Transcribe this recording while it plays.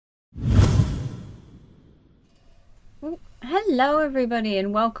Hello everybody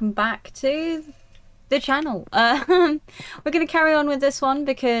and welcome back to the channel. We're going to carry on with this one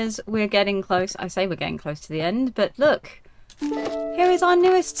because we're getting close. I say we're getting close to the end, but look, here is our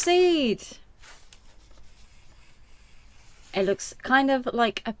newest seed. It looks kind of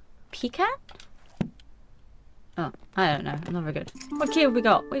like a pecan? Oh, I don't know. I'm not very good. What key have we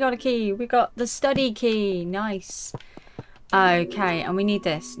got? We got a key. We got the study key. Nice. Okay, and we need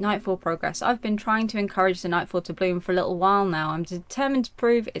this. Nightfall progress. I've been trying to encourage the nightfall to bloom for a little while now. I'm determined to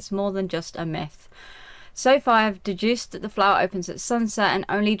prove it's more than just a myth. So far, I've deduced that the flower opens at sunset and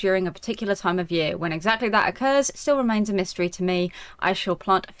only during a particular time of year. When exactly that occurs still remains a mystery to me. I shall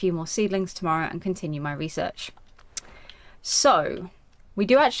plant a few more seedlings tomorrow and continue my research. So, we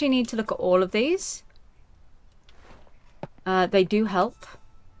do actually need to look at all of these. They do help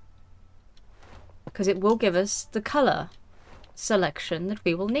because it will give us the colour selection that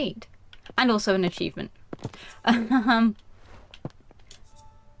we will need, and also an achievement.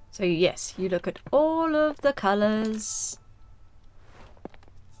 So yes, you look at all of the colours.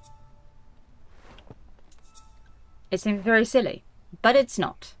 It seems very silly, but it's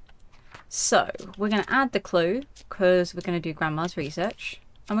not. So we're going to add the clue because we're going to do Grandma's research,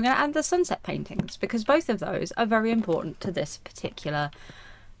 and we're going to add the sunset paintings because both of those are very important to this particular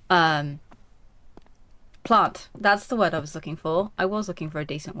plant. That's the word I was looking for. I was looking for a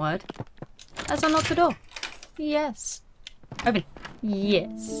decent word. Let's unlock the door. Yes. Open.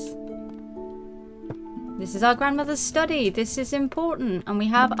 Yes. This is our grandmother's study. This is important. And we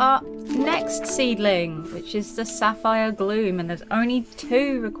have our next seedling, which is the Sapphire Gloom. And there's only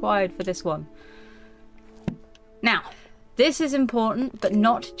 2 required for this one. Now, this is important, but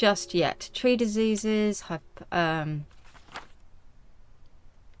not just yet. Tree diseases have...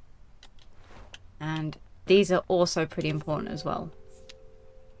 and these are also pretty important as well.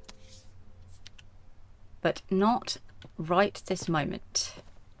 But not right this moment.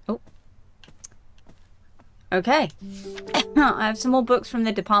 Oh. Okay. I have some more books from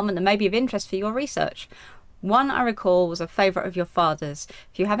the department that may be of interest for your research. One I recall was a favourite of your father's.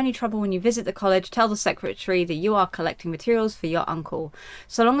 If you have any trouble when you visit the college, tell the secretary that you are collecting materials for your uncle.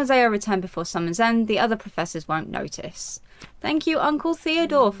 So long as they are returned before summer's end, the other professors won't notice. Thank you, Uncle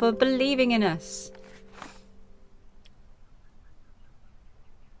Theodore, for believing in us.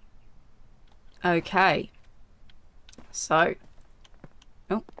 Okay. So.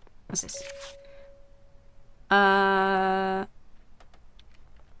 Oh, what's this?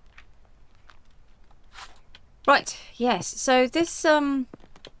 Right, yes. So this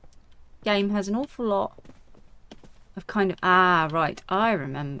game has an awful lot of kind of... Ah, right. I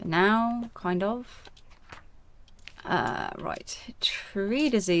remember now, kind of. Right.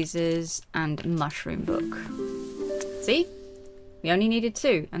 Tree diseases and mushroom book. See? We only needed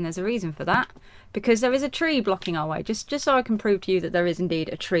 2, and there's a reason for that. Because there is a tree blocking our way. Just so I can prove to you that there is indeed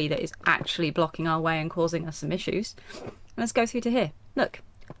a tree that is actually blocking our way and causing us some issues. Let's go through to here. Look,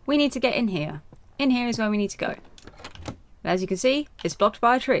 we need to get in here. In here is where we need to go. As you can see, it's blocked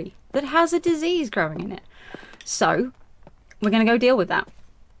by a tree that has a disease growing in it. So, we're going to go deal with that.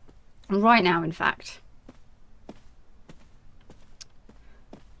 Right now, in fact.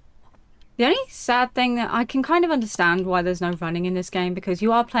 The only sad thing that I can kind of understand why there's no running in this game, because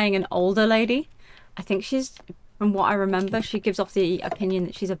you are playing an older lady. I think she's, from what I remember, she gives off the opinion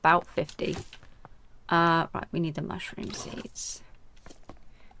that she's about 50. Right, we need the mushroom seeds.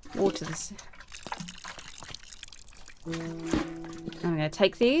 Water this. I'm going to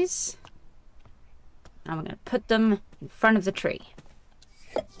take these. And we're going to put them in front of the tree.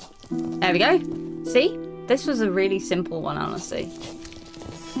 There we go. See? This was a really simple one, honestly.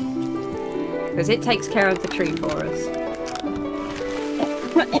 Because it takes care of the tree for us.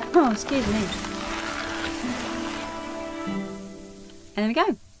 Oh, excuse me. And there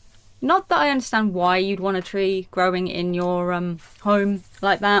we go. Not that I understand why you'd want a tree growing in your home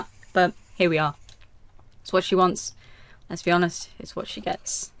like that, but here we are. It's what she wants. Let's be honest, it's what she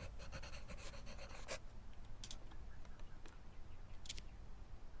gets.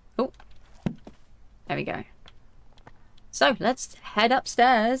 Oh, there we go. So let's head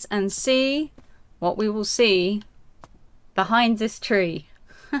upstairs and see what we will see behind this tree.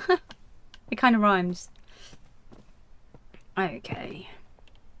 It kind of rhymes. Okay.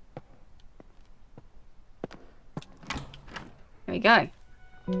 There we go.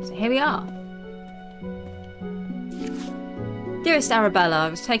 So here we are. Dearest Arabella, I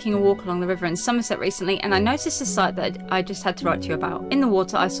was taking a walk along the river in Somerset recently and I noticed a sight that I just had to write to you about. In the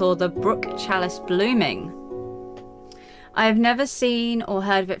water I saw the brook chalice blooming. I have never seen or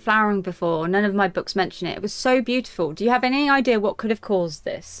heard of it flowering before. None of my books mention it. It was so beautiful. Do you have any idea what could have caused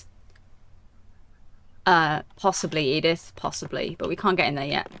this? Possibly, Edith. Possibly. But we can't get in there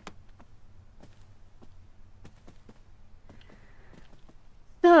yet.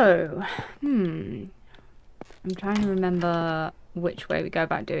 So, I'm trying to remember which way we go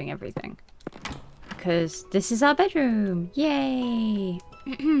about doing everything. Because this is our bedroom. Yay!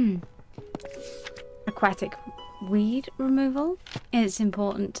 Aquatic weed removal is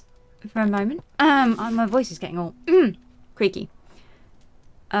important for a moment. My voice is getting all creaky.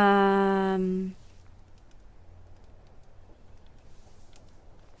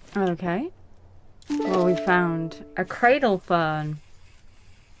 Okay. Well, we found a cradle fern.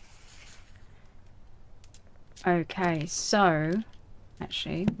 Okay, so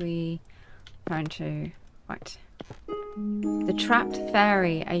actually we trying to right. The Trapped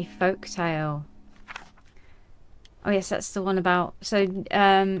Fairy, a folk tale. Oh yes, that's the one about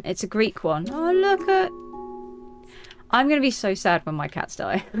it's a Greek one. Oh look at I'm gonna be so sad when my cats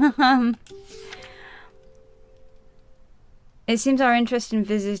die. It seems our interest in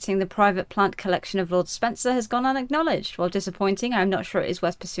visiting the private plant collection of Lord Spencer has gone unacknowledged. While disappointing, I am not sure it is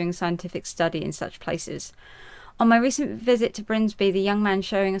worth pursuing scientific study in such places. On my recent visit to Brinsby, the young man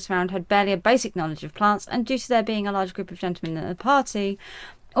showing us around had barely a basic knowledge of plants, and due to there being a large group of gentlemen in the party,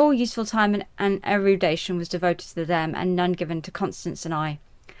 all useful time and erudition was devoted to them, and none given to Constance and I.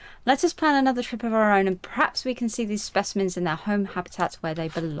 Let us plan another trip of our own, and perhaps we can see these specimens in their home habitats where they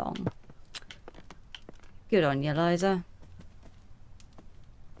belong. Good on you, Liza.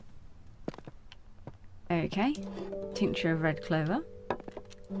 Okay. Tincture of red clover.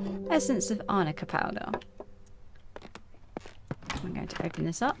 Essence of arnica powder. I'm going to open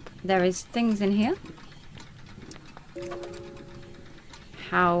this up. There is things in here.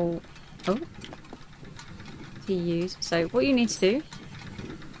 How... Oh. To use. So what you need to do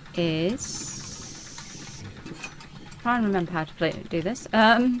is... Try and remember how to do this.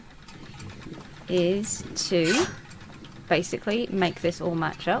 Is to basically make this all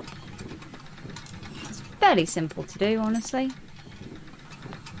match up. It's fairly simple to do, honestly.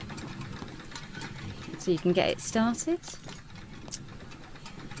 So you can get it started.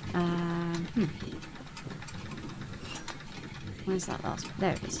 Where's that last one?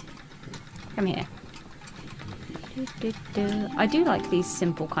 There it is. Come here. I do like these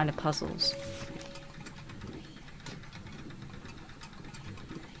simple kind of puzzles.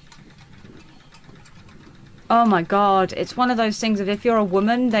 Oh my god, it's one of those things of if you're a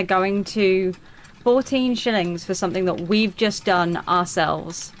woman, they're going to 14 shillings for something that we've just done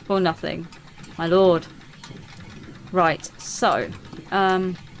ourselves for nothing. My lord. Right, so,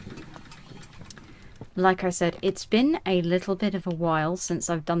 like I said, it's been a little bit of a while since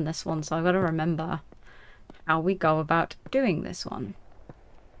I've done this one, so I've got to remember how we go about doing this one.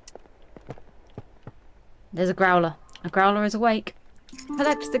 There's a growler. A growler is awake.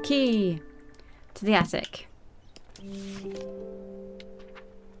 Collect the key to the attic.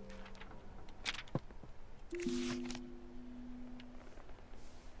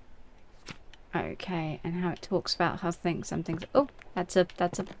 Okay, and how it talks about how some things. Oh, that's a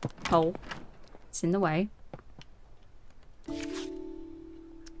pole. It's in the way.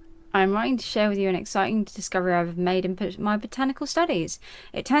 I'm writing to share with you an exciting discovery I've made in my botanical studies.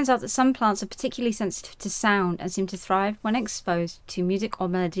 It turns out that some plants are particularly sensitive to sound and seem to thrive when exposed to music or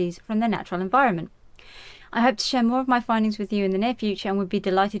melodies from their natural environment. I hope to share more of my findings with you in the near future and would be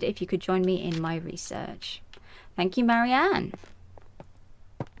delighted if you could join me in my research. Thank you, Marianne.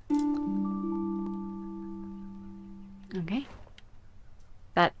 Okay.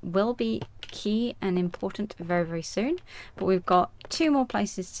 That will be key and important very, very soon. But we've got 2 more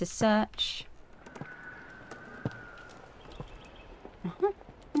places to search.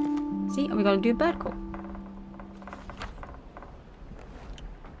 See, and we've got to do a bird call.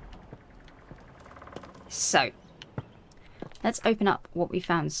 So, let's open up what we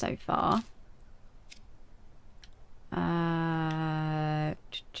found so far.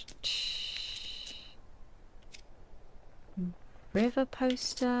 River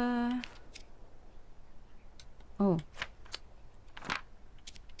poster. Oh.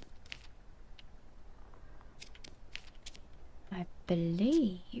 I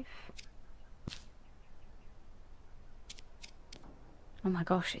believe. Oh my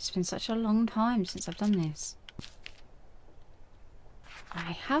gosh, it's been such a long time since I've done this.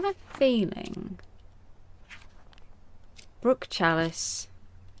 I have a feeling. Brook Chalice.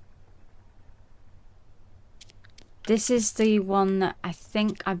 This is the one that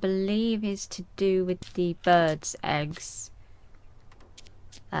I believe is to do with the bird's eggs.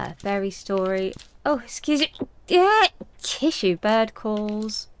 Fairy story. Oh, excuse me. Yeah, tissue. Bird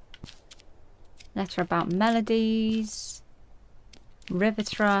calls. Letter about melodies. River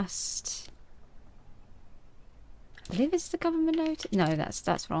trust. I believe it's the government note. No,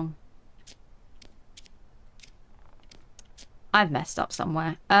 that's wrong. I've messed up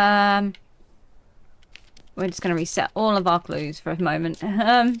somewhere. We're just going to reset all of our clues for a moment.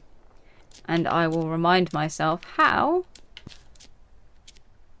 And I will remind myself how.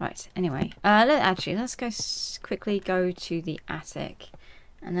 Right, anyway. Let's go quickly go to the attic.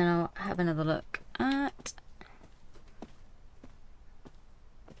 And then I'll have another look at...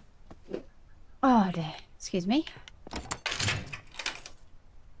 Oh dear. Excuse me.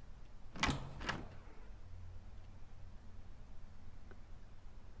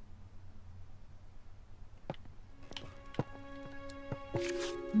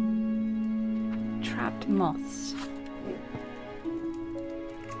 Trapped moths.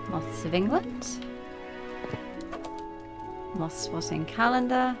 Moths of England. Moths spotting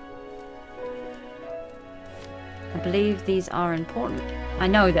calendar. I believe these are important. I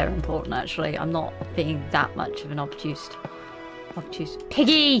know they're important, actually. I'm not being that much of an obtuse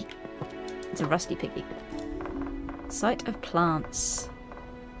piggy! It's a rusty piggy. Site of plants.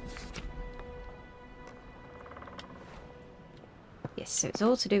 Yes, so it's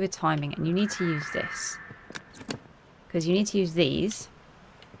all to do with timing, and you need to use this. Because you need to use these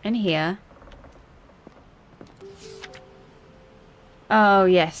in here. Oh,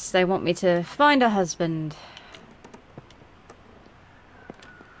 yes, they want me to find a husband.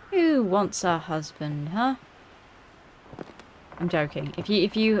 Who wants a husband, huh? I'm joking.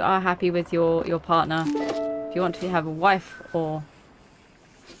 If you are happy with your partner, if you want to have a wife or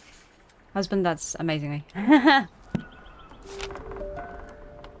husband, that's amazingly.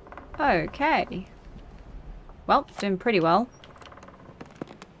 Okay. Well, doing pretty well.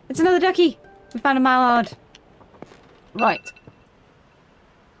 It's another ducky! We found a mallard. Right.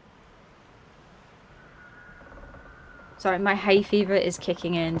 Sorry, my hay fever is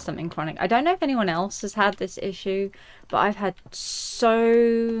kicking in, something chronic. I don't know if anyone else has had this issue, but I've had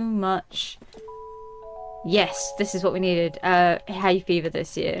so much... Yes, this is what we needed. Hay fever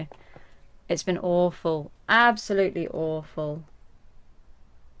this year. It's been awful. Absolutely awful.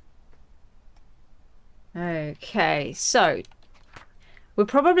 Okay, so... We're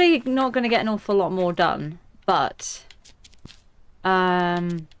probably not going to get an awful lot more done, but...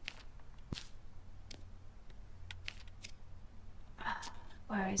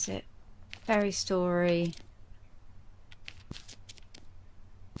 Where is it? Fairy story.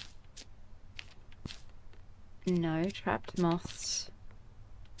 No, trapped moths.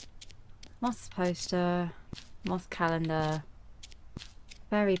 Moth poster. Moth calendar.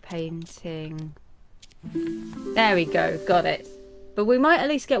 Fairy painting. There we go, got it. But we might at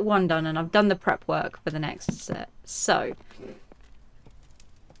least get one done, and I've done the prep work for the next set. So...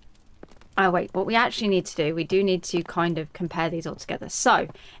 Oh wait, what we actually need to do, we do need to kind of compare these all together. So,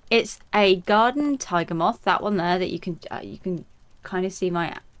 it's a garden tiger moth, that one there that you can kind of see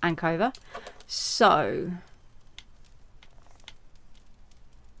my ank over. So,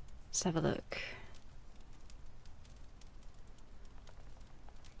 let's have a look.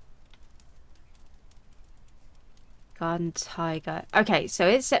 Garden tiger. Okay, so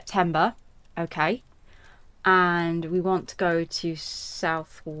it's September. Okay. And we want to go to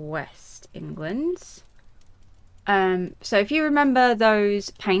southwest England. So if you remember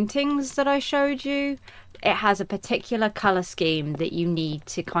those paintings that I showed you, it has a particular colour scheme that you need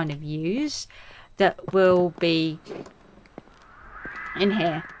to kind of use that will be in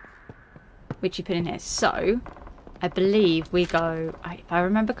here, which you put in here. So I believe we go, if I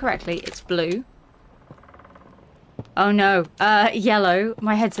remember correctly, it's blue. Oh no, yellow.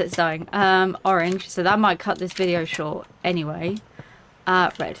 My headset's dying. Orange, so that might cut this video short anyway.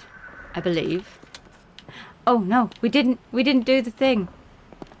 Red, I believe. Oh no, we didn't do the thing.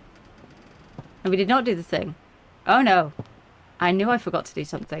 No, we did not do the thing. Oh no. I knew I forgot to do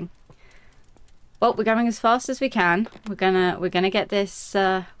something. Well, we're going as fast as we can. We're gonna get this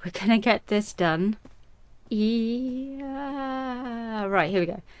done. Yeah. Right, here we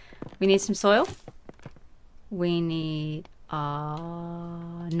go. We need some soil. We need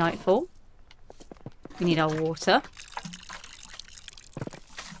our nightfall. We need our water.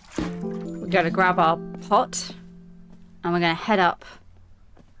 We're going to grab our pot. And we're going to head up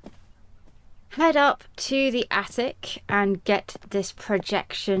to the attic and get this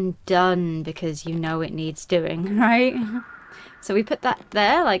projection done, because you know it needs doing, right? So we put that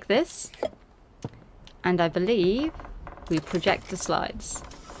there like this. And I believe we project the slides.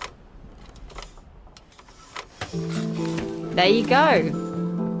 There you go.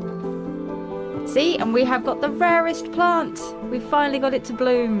 See, and we have got the rarest plant. We finally got it to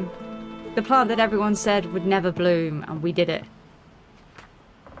bloom. The plant that everyone said would never bloom, and we did it.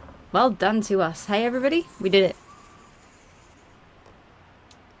 Well done to us. Hey everybody, we did it.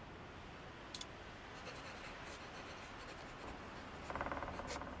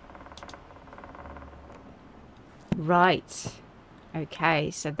 Right.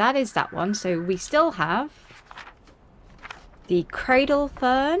 Okay, so that is that one. So we still have the cradle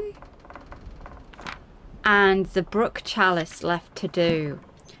fern and the brook chalice left to do.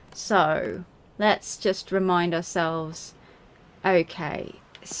 So let's just remind ourselves. Okay,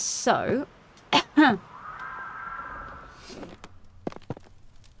 so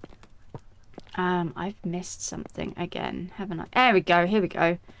I've missed something again, haven't I? There we go, here we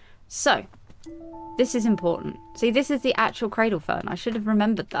go. So this is important. See, this is the actual cradle fern. I should have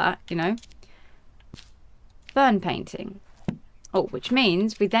remembered that, you know. Fern painting. Oh, which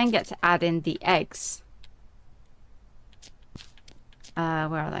means we then get to add in the eggs. Where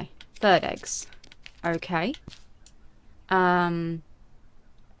are they? Bird eggs. Okay.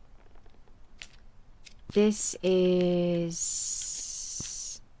 This is...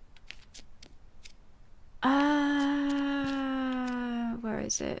 where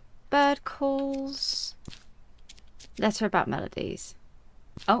is it? Bird calls. Letter about melodies.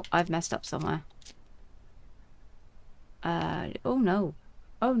 Oh, I've messed up somewhere. Oh no.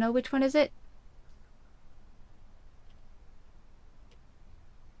 Oh no, which one is it?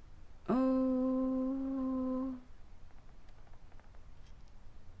 Oh.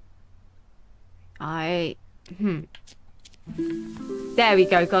 There we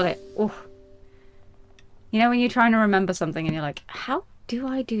go, got it. Oh. You know when you're trying to remember something and you're like, how do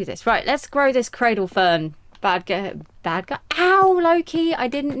I do this? Right, let's grow this cradle fern. Bad guy. Ow, Loki, I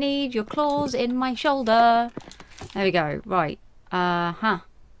didn't need your claws in my shoulder. There we go. Right.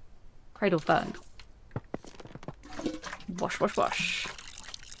 Cradle fern. Wash, wash, wash.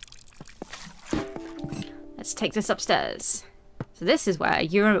 Let's take this upstairs. So this is where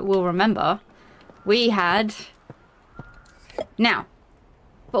you will remember we had... Now,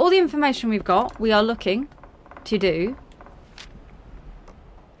 for all the information we've got, we are looking to do...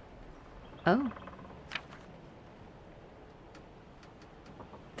 Oh.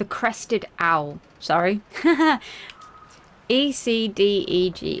 The crested owl. Sorry. E, C, D, E,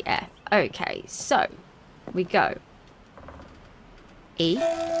 G, F. Okay, so we go E,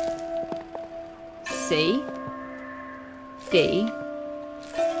 C, D,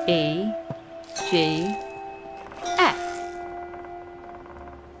 E, G, F.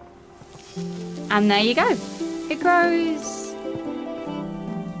 And there you go. It grows.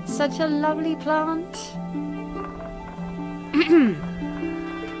 Such a lovely plant.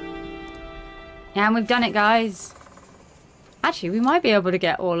 And we've done it, guys. Actually, we might be able to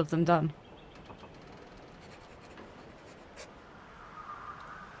get all of them done.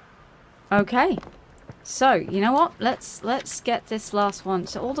 Okay. So, you know what? Let's get this last one.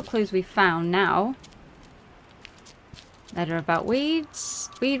 So all the clues we found now. Letter about weeds,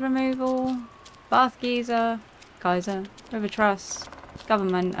 weed removal, bath geyser, river trust,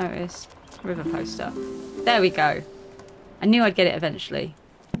 government notice, river poster. There we go. I knew I'd get it eventually.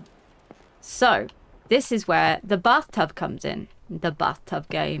 So, this is where the bathtub comes in. The bathtub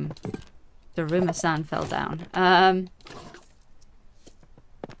game. The rumor sand fell down.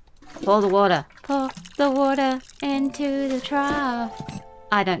 Pour the water. Pour the water into the trough.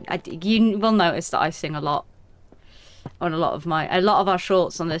 You will notice that I sing a lot. On a lot of our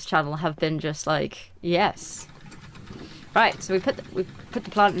shorts on this channel have been just like, yes. Right, so we put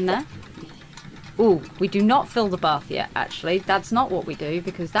the plant in there. Ooh, we do not fill the bath yet, actually. That's not what we do,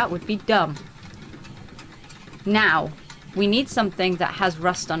 because that would be dumb. Now, we need something that has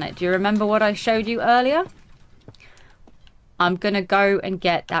rust on it. Do you remember what I showed you earlier? I'm gonna go and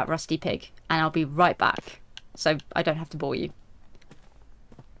get that rusty pig, and I'll be right back. So I don't have to bore you.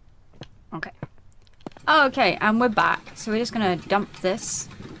 Okay. Okay, and we're back. So we're just gonna dump this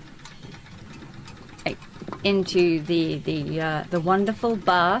into the wonderful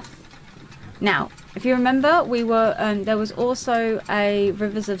bath. Now, if you remember, we were there was also a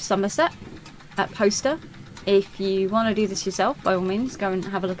Rivers of Somerset poster. If you want to do this yourself, by all means, go and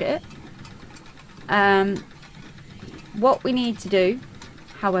have a look at it. What we need to do,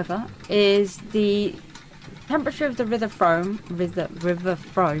 however, is the temperature of the river foam,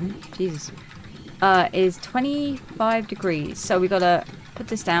 Jesus, is 25 degrees. So we got to put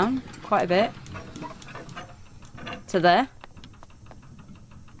this down quite a bit to there,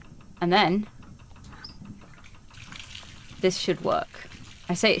 and then this should work.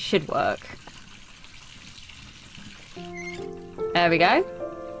 I say it should work. There we go.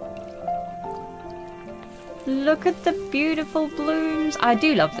 Look at the beautiful blooms. I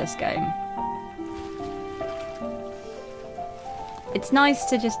do love this game. It's nice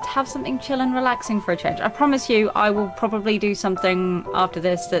to just have something chill and relaxing for a change. I promise you I will probably do something after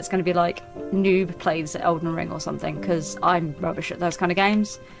this that's going to be like noob plays Elden Ring or something, because I'm rubbish at those kind of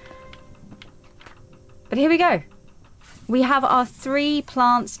games. But here we go. we have our 3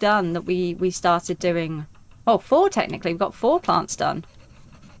 plants done that we started doing. Oh, 4 technically. We've got 4 plants done.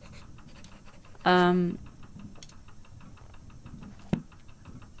 And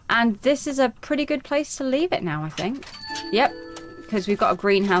this is a pretty good place to leave it now, I think. Yep, because we've got a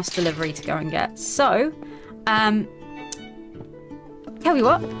greenhouse delivery to go and get. So, tell you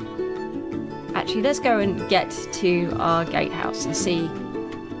what. Actually, let's go and get to our gatehouse and see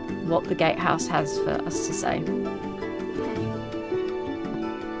what the gatehouse has for us to say.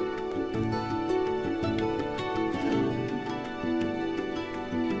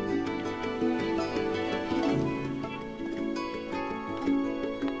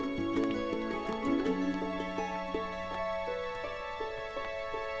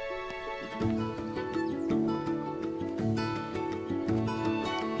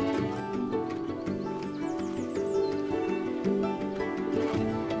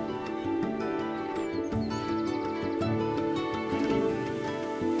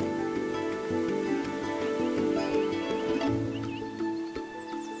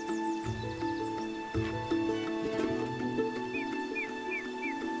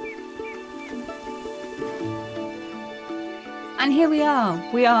 And here we are.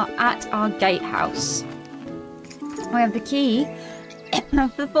 We are at our gatehouse. We have the key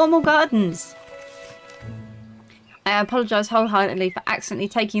for the formal gardens. I apologise wholeheartedly for accidentally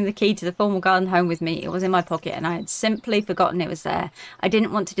taking the key to the formal garden home with me. It was in my pocket and I had simply forgotten it was there. I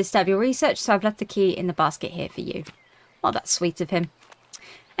didn't want to disturb your research, so I've left the key in the basket here for you. Well, that's sweet of him.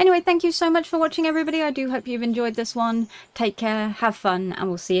 Anyway, thank you so much for watching, everybody. I do hope you've enjoyed this one. Take care, have fun, and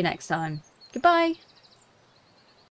we'll see you next time. Goodbye.